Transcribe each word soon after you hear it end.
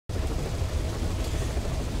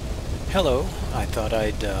Hello, I thought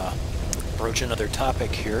I'd broach another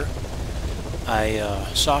topic here. I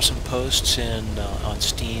saw some posts on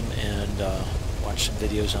Steam and watched some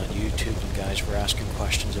videos on YouTube, and guys were asking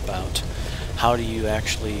questions about how do you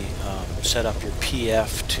actually set up your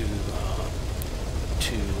PF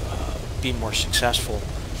to be more successful.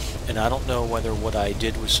 And I don't know whether what I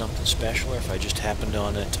did was something special or if I just happened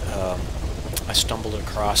on it. I stumbled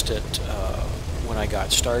across it when I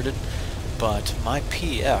got started. But my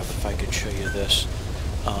PF, if I could show you this,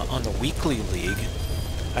 on the weekly league,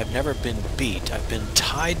 I've never been beat. I've been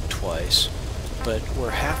tied twice, but we're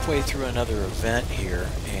halfway through another event here,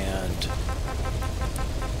 and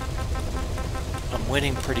I'm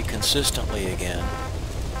winning pretty consistently again.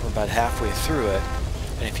 We're about halfway through it,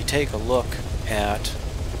 and if you take a look at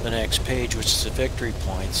the next page, which is the victory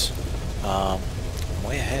points, I'm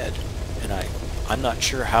way ahead, and I'm not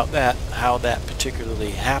sure how that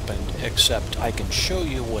particularly happened, except I can show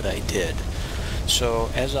you what I did. So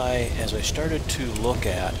as I started to look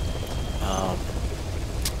at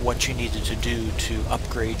what you needed to do to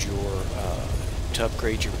upgrade your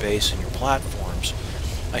base and your platforms,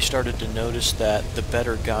 I started to notice that the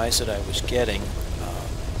better guys that I was getting,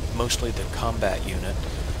 mostly the combat unit,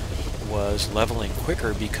 was leveling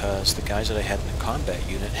quicker because the guys that I had in the combat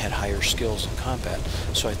unit had higher skills in combat.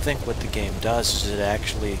 So I think what the game does is it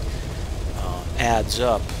actually adds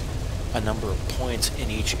up a number of points in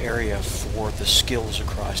each area for the skills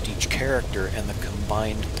across each character, and the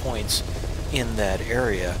combined points in that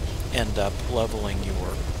area end up leveling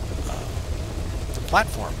your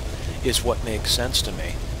platform, is what makes sense to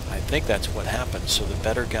me. I think that's what happens. So the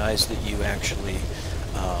better guys that you actually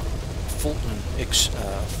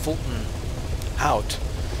Fulton out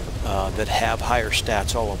that have higher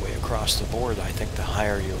stats all the way across the board, I think the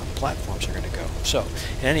higher your platforms are going to go. So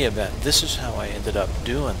in any event, this is how I ended up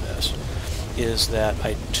doing this, is that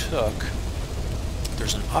I took,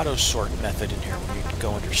 there's an auto sort method in here where you can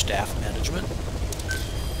go under staff management,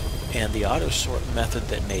 and the auto sort method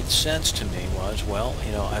that made sense to me was, well,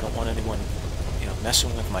 I don't want anyone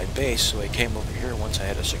messing with my base, so I came over here once I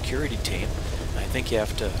had a security team. I think you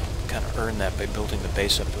have to kind of earn that by building the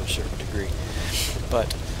base up to a certain degree.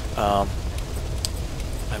 But I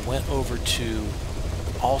went over to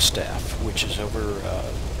all staff, which is over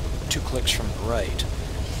 2 clicks from the right,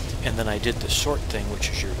 and then I did the sort thing,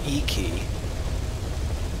 which is your E key.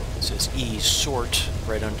 It says E sort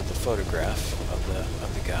right under the photograph of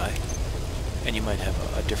the guy, and you might have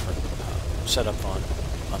a different setup on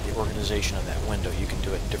the organization of that window. You can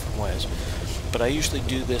do it in different ways, but I usually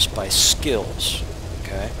do this by skills.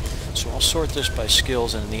 Okay, so I'll sort this by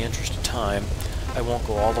skills, and in the interest of time, I won't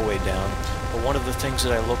go all the way down. But one of the things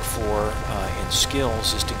that I look for in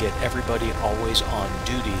skills is to get everybody always on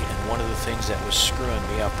duty, and one of the things that was screwing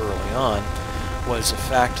me up early on was the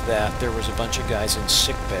fact that there was a bunch of guys in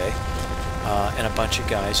sick bay and a bunch of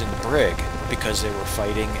guys in the brig because they were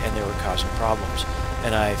fighting and they were causing problems.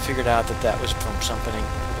 And I figured out that that was from something,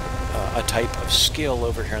 a type of skill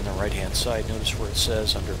over here on the right hand side. Notice where it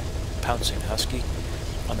says under Pouncing Husky,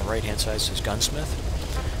 on the right hand side it says Gunsmith.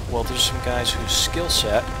 Well, there's some guys whose skill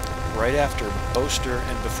set, right after Boaster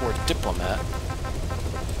and before Diplomat,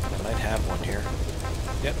 I might have one here,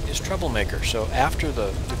 yep, is Troublemaker. So after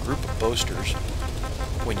the group of Boasters,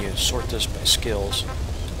 when you sort this by skills,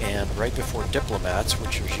 and right before Diplomats,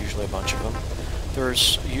 which there's usually a bunch of them,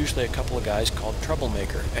 there's usually a couple of guys called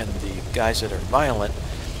Troublemaker, and the guys that are violent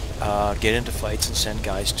get into fights and send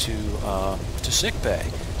guys to sick bay,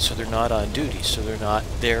 so they're not on duty. So they're not,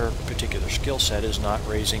 their particular skill set is not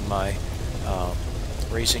raising my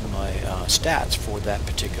stats for that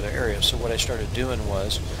particular area. So what I started doing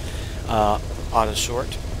was auto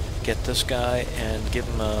sort, get this guy and give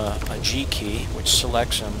him a G key, which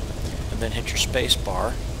selects him, and then hit your space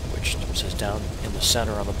bar, which says down in the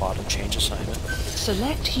center on the bottom, change assignment.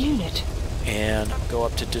 Select unit. And go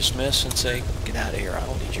up to dismiss and say, get out of here, I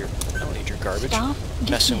don't need your garbage,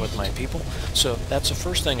 messing with my people. So that's the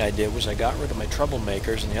first thing I did, was I got rid of my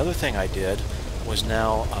troublemakers, and the other thing I did was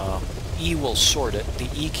now E will sort it, the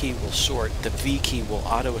E key will sort, the V key will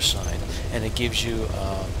auto assign, and it gives you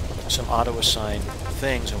some auto assign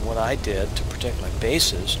things. And what I did to protect my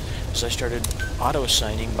bases is I started auto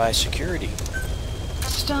assigning by security.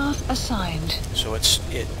 Staff assigned. So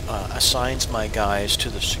it assigns my guys to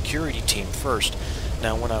the security team first.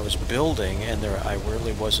 Now when I was building, and I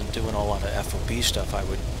really wasn't doing a lot of FOB stuff, I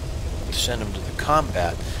would send them to the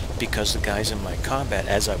combat, because the guys in my combat,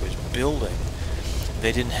 as I was building,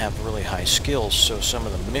 they didn't have really high skills, so some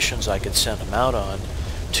of the missions I could send them out on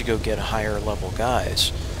to go get higher level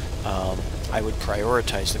guys, I would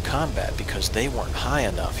prioritize the combat because they weren't high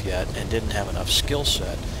enough yet and didn't have enough skill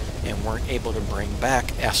set. and weren't able to bring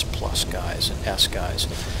back S plus guys and S guys.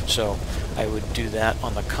 So I would do that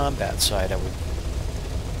on the combat side. I would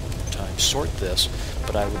sort this,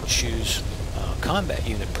 but I would choose combat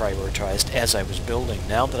unit prioritized as I was building.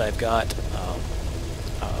 Now that I've got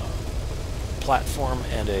platform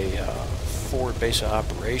and a forward base of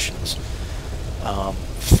operations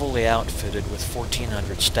fully outfitted with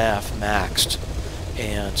 1,400 staff maxed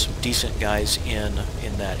and some decent guys in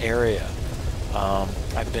that area,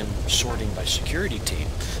 I've been sorting by security team.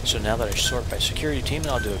 So now that I sort by security team,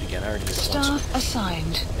 and I'll do it again, I already did it once. Staff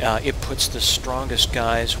assigned. It puts the strongest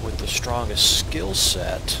guys with the strongest skill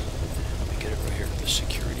set. Let me get it right here, the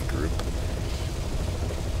security group.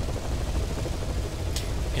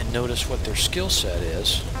 And notice what their skill set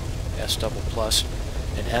is. S double plus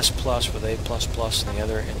and S plus with A plus plus in the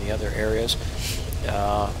other areas.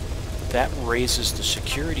 That raises the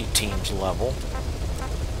security team's level.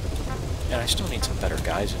 And I still need some better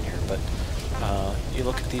guys in here, but you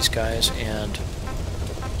look at these guys and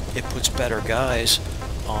it puts better guys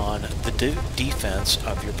on the defense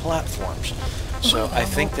of your platforms. So I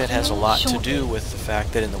think that has a lot to do with the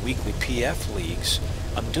fact that in the weekly PF leagues,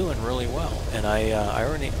 I'm doing really well. And I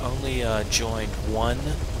only joined one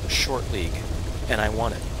short league, and I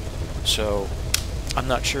won it. So I'm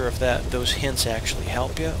not sure if those hints actually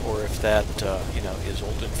help you, or if that is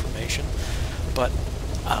old information. But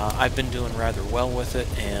I've been doing rather well with it,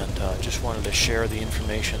 and just wanted to share the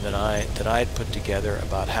information that I had put together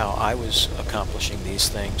about how I was accomplishing these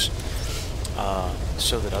things,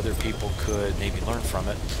 so that other people could maybe learn from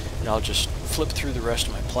it. And I'll just flip through the rest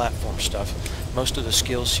of my platform stuff. Most of the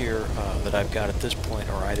skills here that I've got at this point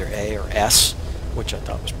are either A or S, which I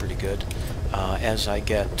thought was pretty good. As I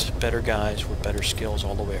get better guys with better skills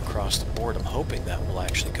all the way across the board, I'm hoping that will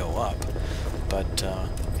actually go up. But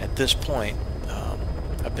at this point,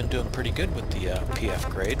 I've been doing pretty good with the PF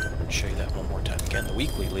grade. I'll show you that one more time again. The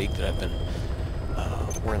weekly league that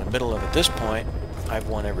we're in the middle of at this point, I've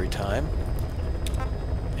won every time.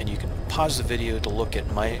 And you can pause the video to look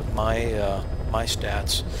at my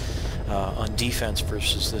stats on defense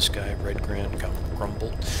versus this guy, Red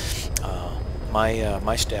Grumble.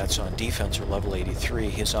 My stats on defense are level 83.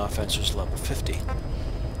 His offense is level 50.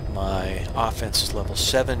 My offense is level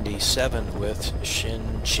 77 with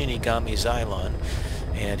Shinigami Xylon,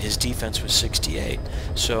 and his defense was 68.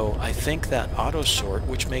 So I think that auto sort,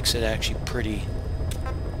 which makes it actually pretty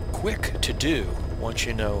quick to do once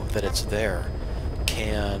you know that it's there,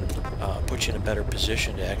 can put you in a better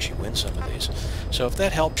position to actually win some of these. So if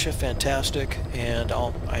that helps you, fantastic, and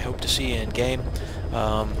I hope to see you in game.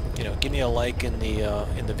 Give me a like in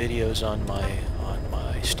the videos on my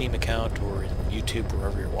Steam account or in YouTube,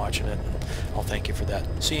 wherever you're watching it, and I'll thank you for that.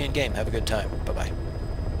 See you in game. Have a good time. Bye-bye.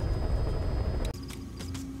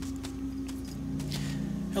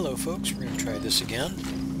 Hello folks, we're going to try this again.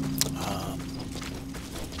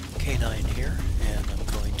 K9 here, and I'm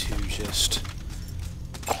going to just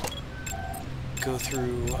go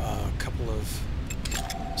through a couple of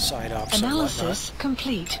side ops. Analysis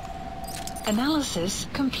complete. Analysis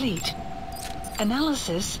complete.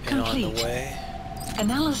 Analysis complete. And on the way,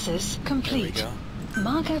 Analysis complete. there we go.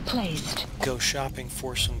 Marker placed. Go shopping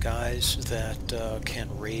for some guys that can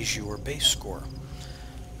raise your base score.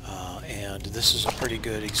 And this is a pretty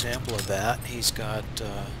good example of that. He's got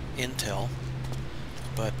intel,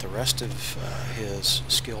 but the rest of his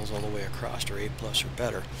skills all the way across are A+ or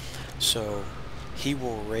better. So he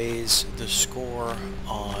will raise the score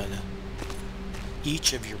on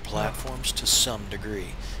each of your platforms to some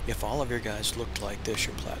degree. If all of your guys looked like this,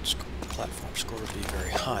 your platform score would be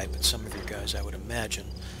very high, but some of your guys, I would imagine,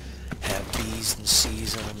 have B's and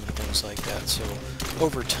C's in them and things like that. So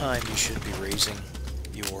over time, you should be raising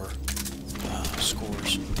your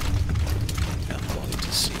scores. I'm going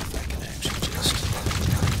to see if I can actually just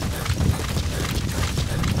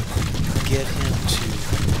get him to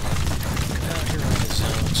come out here on his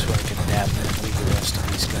own so I can nab him and leave the rest of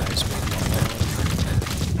these guys maybe alone.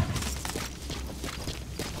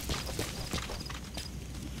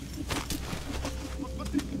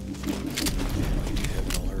 We do have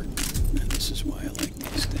an alert, and this is why I like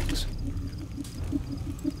these things.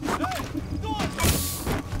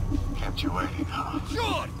 Kept you waiting, huh?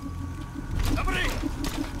 Sure!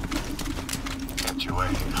 Kept you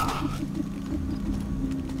waiting, huh?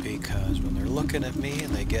 Because when they're looking at me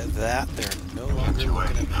and they get that, they're no longer Kept you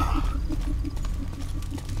looking waiting, at me. huh?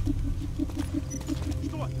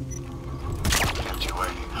 Kept you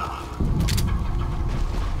waiting, huh?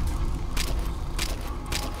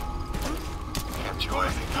 Kept you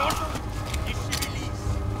waiting, huh?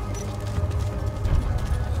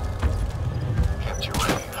 Kept you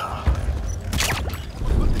waiting, huh?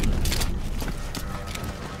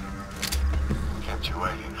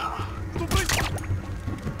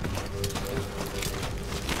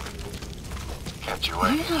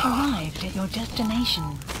 at your destination.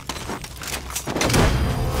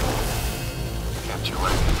 Kept you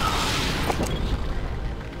waiting, huh?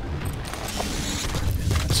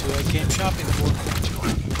 That's who I came shopping for. Kept you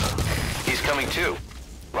waiting, huh? He's coming too.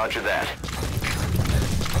 Roger that.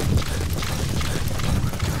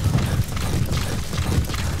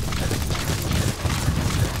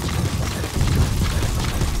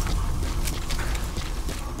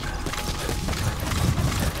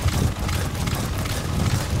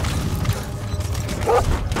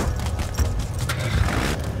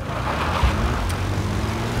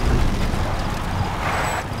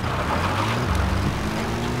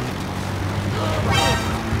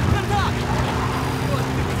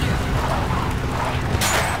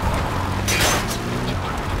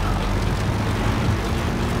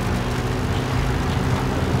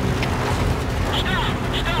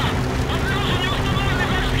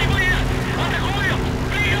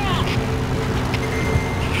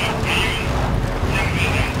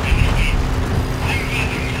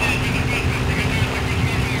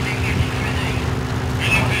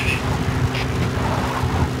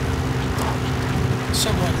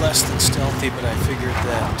 Somewhat less than stealthy, but I figured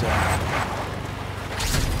that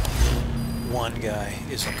one guy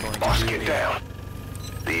isn't going Boss, to do get me. down.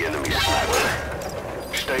 The enemy's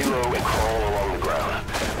sniper. Stay low and crawl along the ground.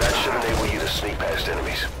 That should enable you to sneak past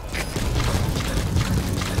enemies.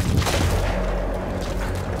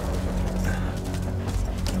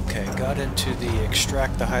 Okay, got into the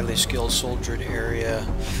extract the highly skilled soldiered area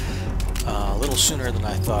a little sooner than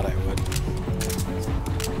I thought I would.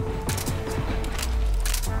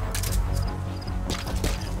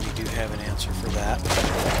 And we do have an answer for that.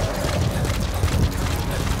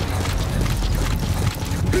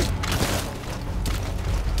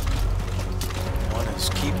 One is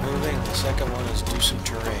keep moving, the second one is do some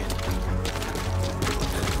terrain.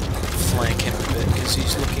 Flank him a bit because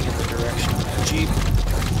he's looking in the direction of the Jeep.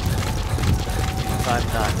 If I'm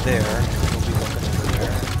not there, he'll be looking over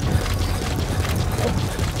there.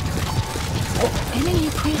 Enemy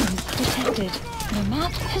presence detected. The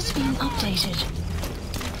map has been updated.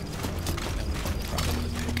 And we can probably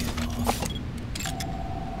pick him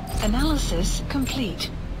off. Analysis complete.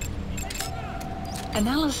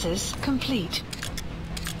 Analysis complete.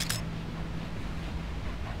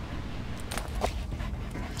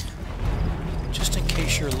 Just in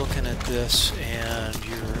case you're looking at this and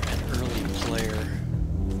you're an early player,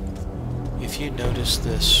 if you notice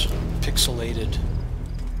this pixelated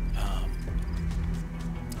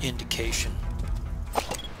indication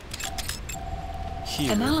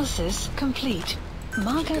here Analysis complete.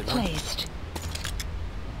 Marker Good one. placed.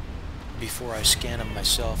 before I scan them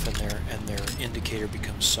myself and their indicator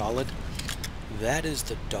becomes solid, that is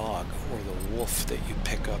the dog or the wolf that you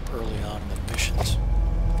pick up early on in the missions.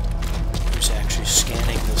 Who's actually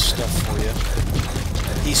scanning this stuff for you.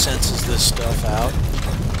 He senses this stuff out,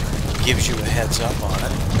 gives you a heads up on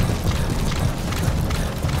it.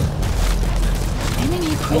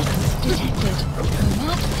 Enemy presence detected. The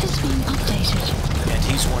map has been updated. And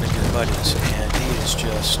he's one of your buddies, and he is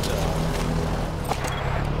just,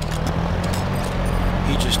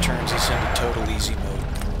 he just turns us into total easy mode.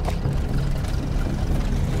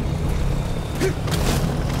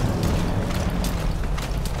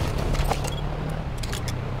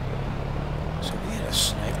 So we had a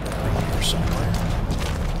sniper around here somewhere.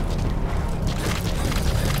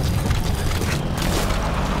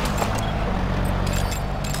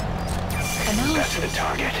 Analysis That's the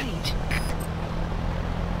target. complete.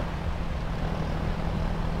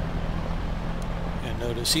 And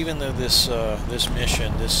notice, even though this this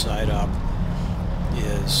mission, this side op,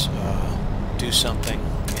 is do something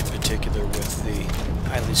in particular with the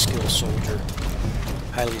highly skilled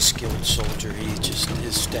soldier, he just,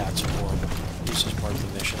 his stats are horrible. He's just part of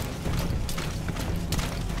the mission.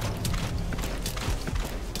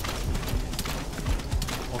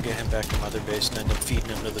 We'll get him back to Mother Base and end up feeding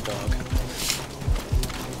him to the dog.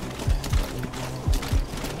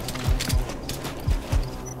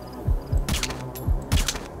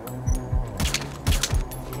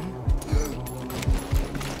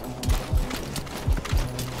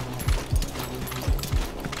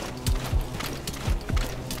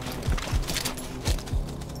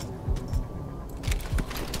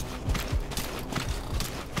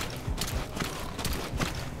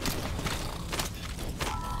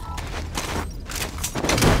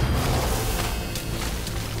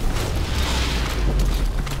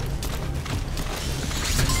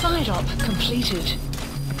 Side op completed.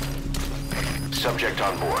 Subject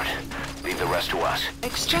on board. Leave the rest to us.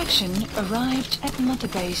 Extraction arrived at Mother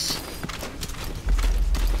Base.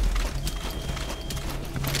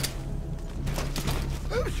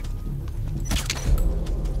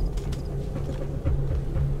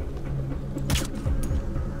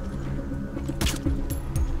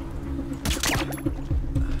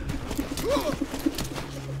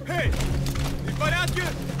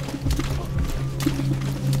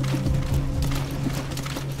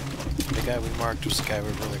 guy we marked was the guy we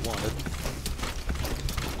really wanted.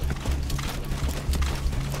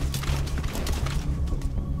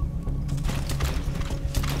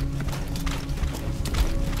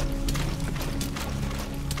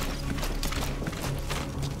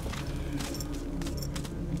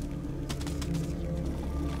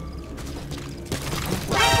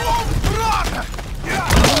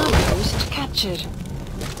 Outpost captured.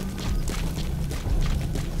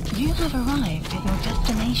 You have arrived at your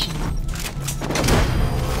destination.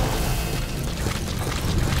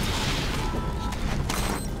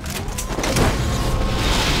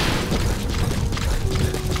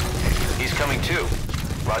 He's coming too.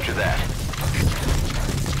 Roger that.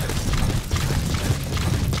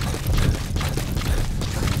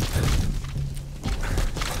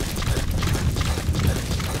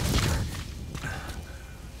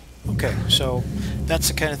 Okay, so that's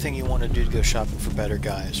the kind of thing you want to do to go shopping for better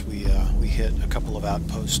guys. We hit a couple of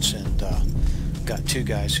outposts and got 2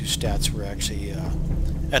 guys whose stats were actually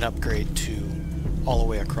an upgrade to all the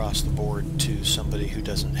way across the board to somebody who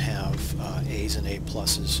doesn't have A's and A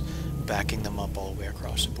pluses backing them up all the way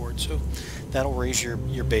across the board. So that'll raise your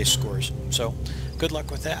base scores. So good luck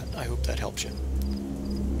with that. I hope that helps you.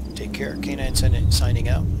 Take care. K9 signing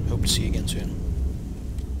out. Hope to see you again soon.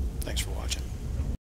 Thanks for watching.